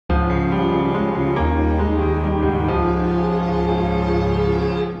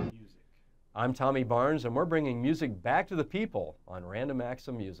I'm Tommy Barnes, and we're bringing music back to the people on Random Acts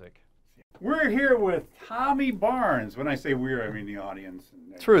of Music. We're here with Tommy Barnes. When I say we're, I mean the audience.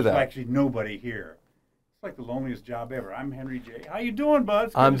 True that. There's actually nobody here. It's like the loneliest job ever. I'm Henry J. How you doing,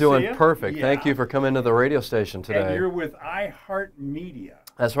 bud? I'm doing perfect. Yeah. Thank you for coming to the radio station today. And you're with iHeartMedia.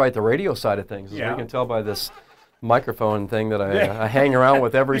 That's right, the radio side of things. As we can tell by this microphone thing that I hang around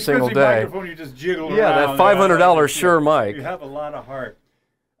with every single day. Microphone you just jiggle around. Yeah, that $500 Shure mic. You have a lot of heart.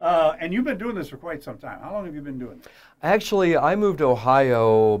 And you've been doing this for quite some time. How long have you been doing this? Actually, I moved to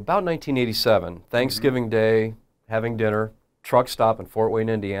Ohio about 1987. Thanksgiving Day, having dinner, truck stop in Fort Wayne,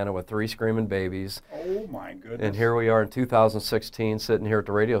 Indiana with 3 screaming babies. Oh my goodness. And here we are in 2016 sitting here at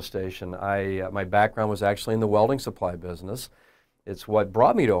the radio station. My background was actually in the welding supply business. It's what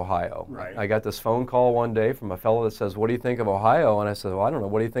brought me to Ohio. Right. I got this phone call one day from a fellow that says, "What do you think of Ohio?" And I said, "Well, I don't know.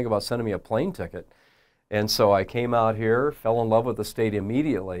 What do you think about sending me a plane ticket?" And so I came out here, fell in love with the state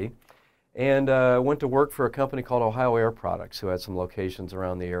immediately, and went to work for a company called Ohio Air Products, who had some locations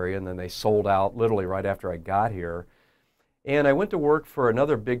around the area, and then they sold out literally right after I got here. And I went to work for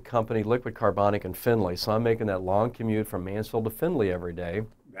another big company, Liquid Carbonic in Findlay, so I'm making that long commute from Mansfield to Findlay every day.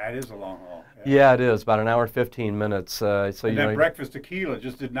 That is a long haul. Yeah, it is, about an hour and 15 minutes. So and that breakfast tequila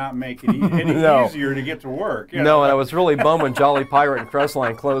just did not make it any easier to get to work. Yeah. No, and I was really bummed when Jolly Pirate and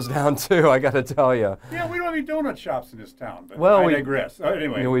Crestline closed down too, I got to tell you. Yeah, we don't have any donut shops in this town, but well, I digress.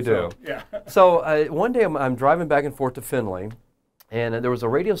 Anyway. Yeah, we do. Yeah. So one day I'm driving back and forth to Findlay, and there was a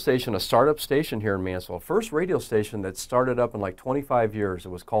radio station, a startup station here in Mansfield. First radio station that started up in like 25 years. It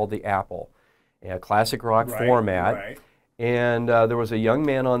was called The Apple, a classic rock format. Right. And there was a young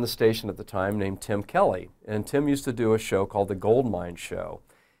man on the station at the time named Tim Kelly. And Tim used to do a show called The Gold Mine Show.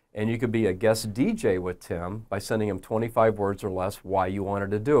 And you could be a guest DJ with Tim by sending him 25 words or less why you wanted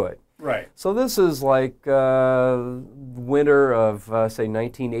to do it. Right. So this is like winter of, say,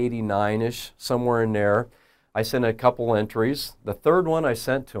 1989-ish, somewhere in there. I sent a couple entries. The third one I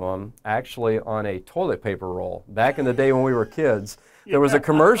sent to him actually on a toilet paper roll. Back in the day when we were kids, there was a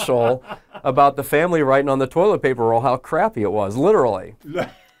commercial about the family writing on the toilet paper roll how crappy it was, literally.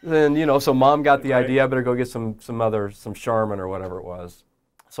 And, you know, so Mom got the idea, I better go get some Charmin or whatever it was.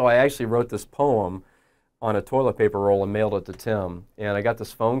 So I actually wrote this poem on a toilet paper roll and mailed it to Tim. And I got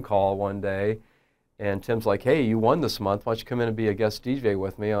this phone call one day, and Tim's like, "Hey, you won this month. Why don't you come in and be a guest DJ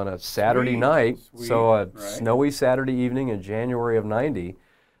with me on a Saturday night?" So a snowy Saturday evening in January of '90.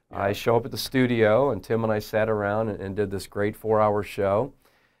 Yeah. I show up at the studio, and Tim and I sat around and did this great 4-hour show.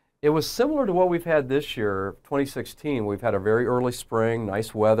 It was similar to what we've had this year, 2016. We've had a very early spring,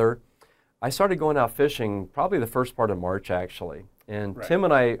 nice weather. I started going out fishing probably the first part of March, actually. And Tim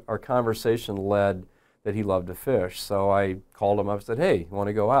and I, our conversation led that he loved to fish. So I called him up and said, "Hey, you want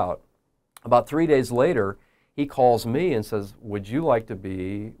to go out?" About 3 days later, he calls me and says, "Would you like to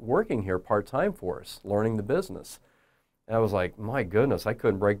be working here part-time for us, learning the business?" And I was like, my goodness, I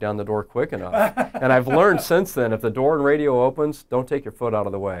couldn't break down the door quick enough. And I've learned since then, if the door in radio opens, don't take your foot out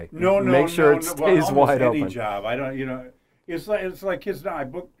of the way. Make sure it stays wide open. Any job, I don't, you know, it's like kids now. I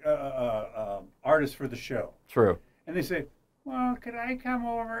book artists for the show. True. And they say, "Well, could I come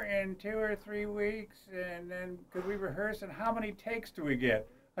over in 2 or 3 weeks, and then could we rehearse? And how many takes do we get?"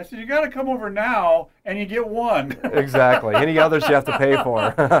 I said, "You got to come over now, and you get one." Exactly. Any others you have to pay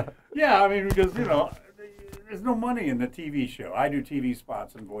for. Yeah, I mean, because, you know, there's no money in the TV show. I do TV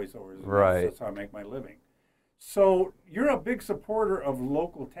spots and voiceovers. Right. That's how I make my living. So you're a big supporter of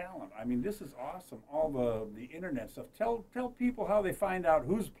local talent. I mean, this is awesome. All the internet stuff. Tell people how they find out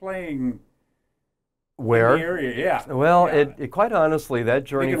who's playing where in the area. Yeah. Well, it quite honestly, that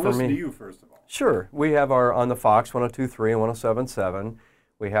journey for me. They can listen to you first of all. Sure. We have our on the Fox 102.3 and 107.7.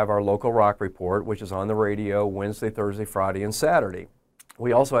 We have our local rock report, which is on the radio Wednesday, Thursday, Friday, and Saturday.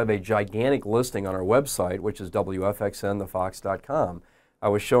 We also have a gigantic listing on our website, which is WFXN-thefox.com. I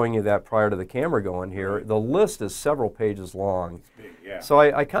was showing you that prior to the camera going here. The list is several pages long. It's big, yeah. So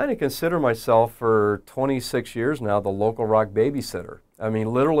I kind of consider myself for 26 years now the local rock babysitter. I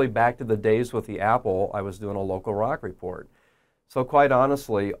mean, literally back to the days with the Apple, I was doing a local rock report. So quite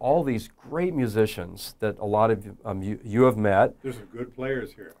honestly, all these great musicians that a lot of you have met. There's some good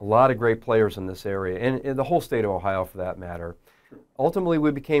players here. A lot of great players in this area, and in the whole state of Ohio for that matter. Ultimately,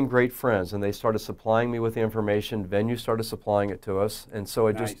 we became great friends, and they started supplying me with the information. Venues started supplying it to us, and so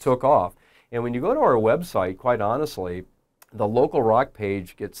it just took off. And when you go to our website, quite honestly, the local rock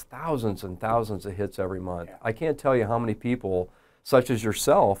page gets thousands and thousands of hits every month. Yeah. I can't tell you how many people, such as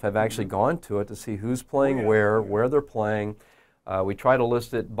yourself, have actually gone to it to see who's playing where they're playing. We try to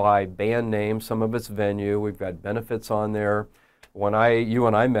list it by band name, some of it's venue. We've got benefits on there. When you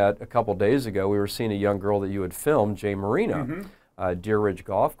and I met a couple days ago, we were seeing a young girl that you had filmed, Jay Marina. Deer Ridge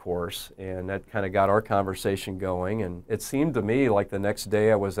Golf Course, and that kind of got our conversation going. And it seemed to me like the next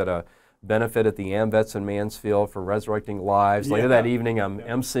day I was at a benefit at the AMVETS in Mansfield for Resurrecting Lives. Later that evening, I'm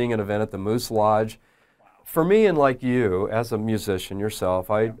emceeing an event at the Moose Lodge. For me, and like you, as a musician yourself,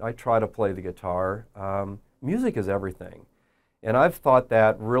 I try to play the guitar. Music is everything. And I've thought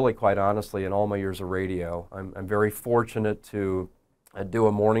that really, quite honestly, in all my years of radio. I'm very fortunate to do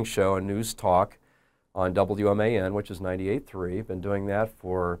a morning show, a news talk, on WMAN, which is 98.3. Been doing that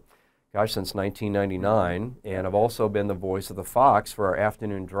for, gosh, since 1999. And I've also been the voice of the Fox for our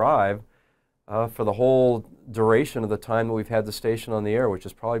afternoon drive for the whole duration of the time that we've had the station on the air, which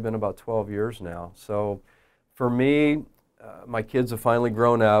has probably been about 12 years now. So for me, my kids have finally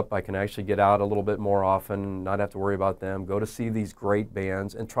grown up. I can actually get out a little bit more often, not have to worry about them, go to see these great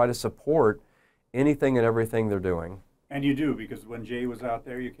bands, and try to support anything and everything they're doing. And you do, because when Jay was out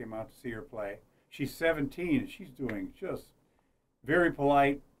there, you came out to see her play. She's 17, and she's doing just very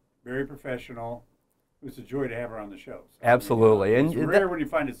polite, very professional. It was a joy to have her on the show. So, absolutely. I mean, it's rare when you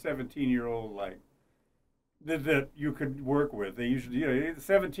find a 17-year-old like that you could work with. They usually,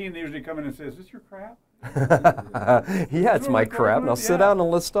 17, they usually come in and say, "Is this your crap?" Yeah, it's my crap. Now sit down and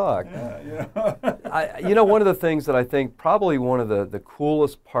let's talk. One of the things that I think probably one of the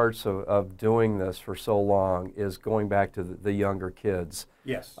coolest parts of doing this for so long is going back to the younger kids.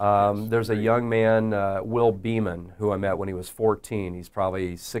 Yes. There's a young man, Will Beeman, who I met when he was 14. He's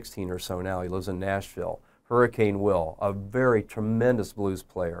probably 16 or so now. He lives in Nashville. Hurricane Will, a very tremendous blues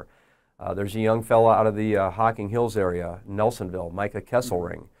player. There's a young fellow out of the Hocking Hills area, Nelsonville, Micah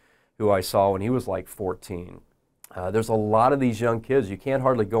Kesselring, who I saw when he was like 14. There's a lot of these young kids. You can't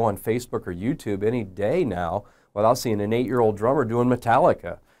hardly go on Facebook or YouTube any day now without seeing an 8-year-old drummer doing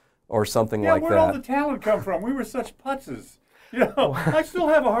Metallica or something like that. Yeah, where'd all the talent come from? We were such putzes. I still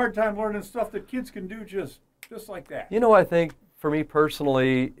have a hard time learning stuff that kids can do just like that. I think for me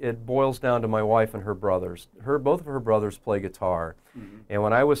personally, it boils down to my wife and her brothers. Both of her brothers play guitar. And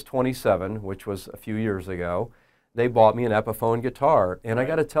when I was 27, which was a few years ago, they bought me an Epiphone guitar. And I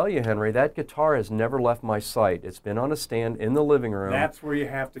got to tell you, Henry, that guitar has never left my sight. It's been on a stand in the living room. That's where you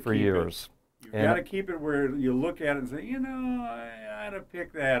have to for years. You've got to keep it where you look at it and say, I ought to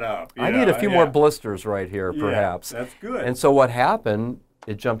pick that up. I need a few more blisters right here, perhaps. That's good. And so what happened,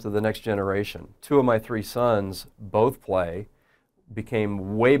 it jumped to the next generation. 2 of my 3 sons both play,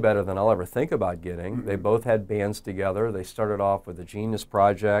 became way better than I'll ever think about getting. They both had bands together. They started off with the Genius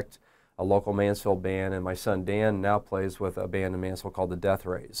Project, a local Mansfield band, and my son Dan now plays with a band in Mansfield called the Death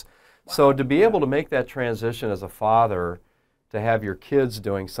Rays. Wow. So to be able to make that transition as a father, to have your kids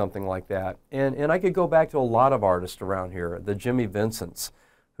doing something like that, and I could go back to a lot of artists around here, the Jimmy Vincents,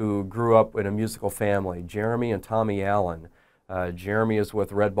 who grew up in a musical family, Jeremy and Tommy Allen. Jeremy is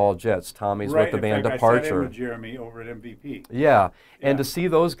with Red Ball Jets. Tommy's with the band Departure. I sat in with Jeremy over at MVP. Yeah, and to see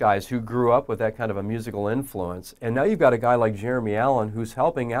those guys who grew up with that kind of a musical influence, and now you've got a guy like Jeremy Allen who's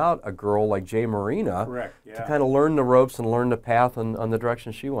helping out a girl like Jay Marina to kind of learn the ropes and learn the path on the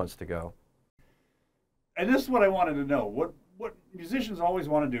direction she wants to go. And this is what I wanted to know. What musicians always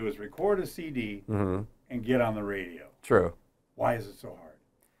want to do is record a CD and get on the radio. True. Why is it so hard?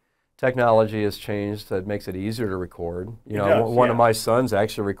 Technology has changed. That makes it easier to record. One of my sons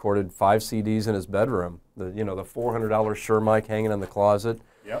actually recorded 5 CDs in his bedroom. The $400 Shure mic hanging in the closet.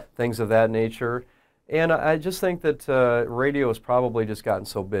 Things of that nature. And I just think that radio has probably just gotten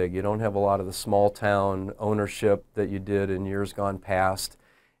so big. You don't have a lot of the small town ownership that you did in years gone past.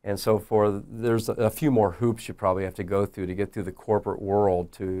 And so there's a few more hoops you probably have to go through to get through the corporate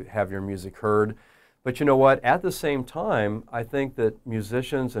world to have your music heard. But you know what? At the same time, I think that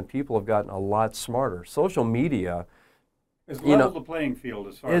musicians and people have gotten a lot smarter. Social media has leveled the playing field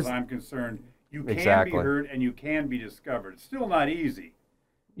as far as I'm concerned. You can be heard and you can be discovered. It's still not easy.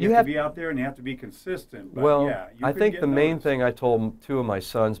 You have to be out there and you have to be consistent. But I think the main thing I told 2 of my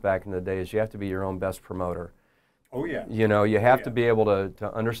sons back in the day is you have to be your own best promoter. Oh, yeah. You have to be able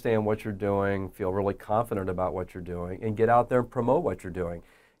to understand what you're doing, feel really confident about what you're doing, and get out there and promote what you're doing.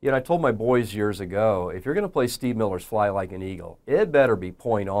 I told my boys years ago, if you're going to play Steve Miller's Fly Like an Eagle, it better be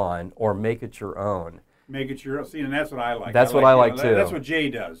point on or make it your own. Make it your own. See, and that's what I like. That's what I like too. That's what Jay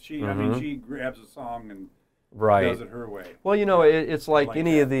does. I mean, she grabs a song and does it her way. Well, it's like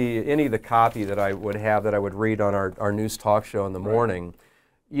any of the copy that I would read on our news talk show in the morning.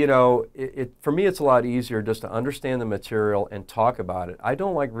 For me, it's a lot easier just to understand the material and talk about it. I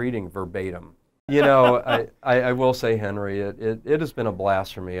don't like reading verbatim. I will say, Henry, it has been a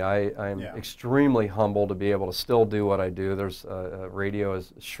blast for me. I'm extremely humbled to be able to still do what I do. Radio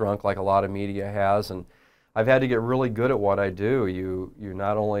has shrunk like a lot of media has, and I've had to get really good at what I do. You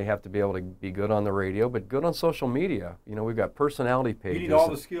not only have to be able to be good on the radio, but good on social media. You know, we've got personality pages. You need all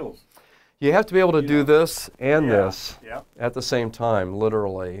the skills. You have to be able to do this and this Yeah. at the same time,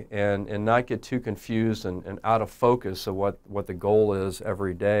 literally, and not get too confused and out of focus of what the goal is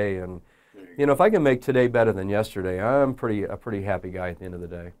every day. And you know, if I can make today better than yesterday, I'm a pretty happy guy at the end of the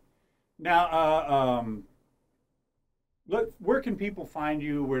day. Now, look, where can people find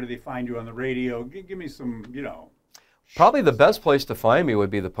you? Where do they find you on the radio? Give me some, you know. Probably the best place to find me would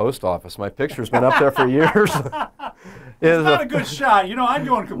be the post office. My picture's been up there for years. It's not a good shot. You know, I'd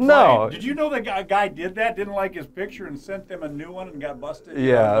go and complain. No. Did you know that guy did that? Didn't like his picture and sent them a new one and got busted?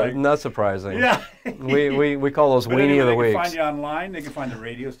 Yeah, like, not surprising. Yeah. we call those But weenie anyway, of the they weeks. can find you online. They can find the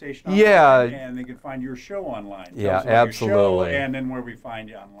radio station online. Yeah. And they can find your show online. Tell Yeah, us about your absolutely. show and then where we find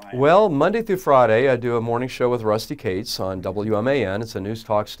you online. Well, Monday through Friday, I do a morning show with Rusty Cates on WMAN. It's a news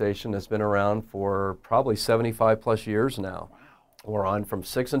talk station that's been around for probably 75 plus years now. Wow. We're on from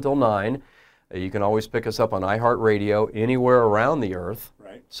 6 until 9. You can always pick us up on iHeartRadio anywhere around the earth.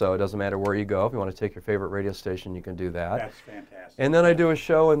 Right. So it doesn't matter where you go. If you want to take your favorite radio station, you can do that. That's fantastic. And then I do a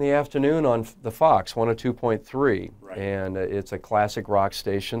show in the afternoon on the Fox 102.3. Right. And it's a classic rock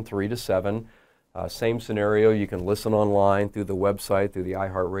station, 3 to 7. Same scenario. You can listen online through the website, through the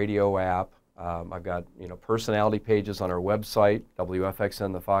iHeartRadio app. I've got personality pages on our website,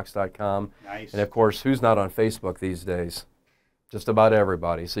 WFXN-thefox.com. Nice. And of course, who's not on Facebook these days? Just about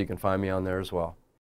everybody, so you can find me on there as well.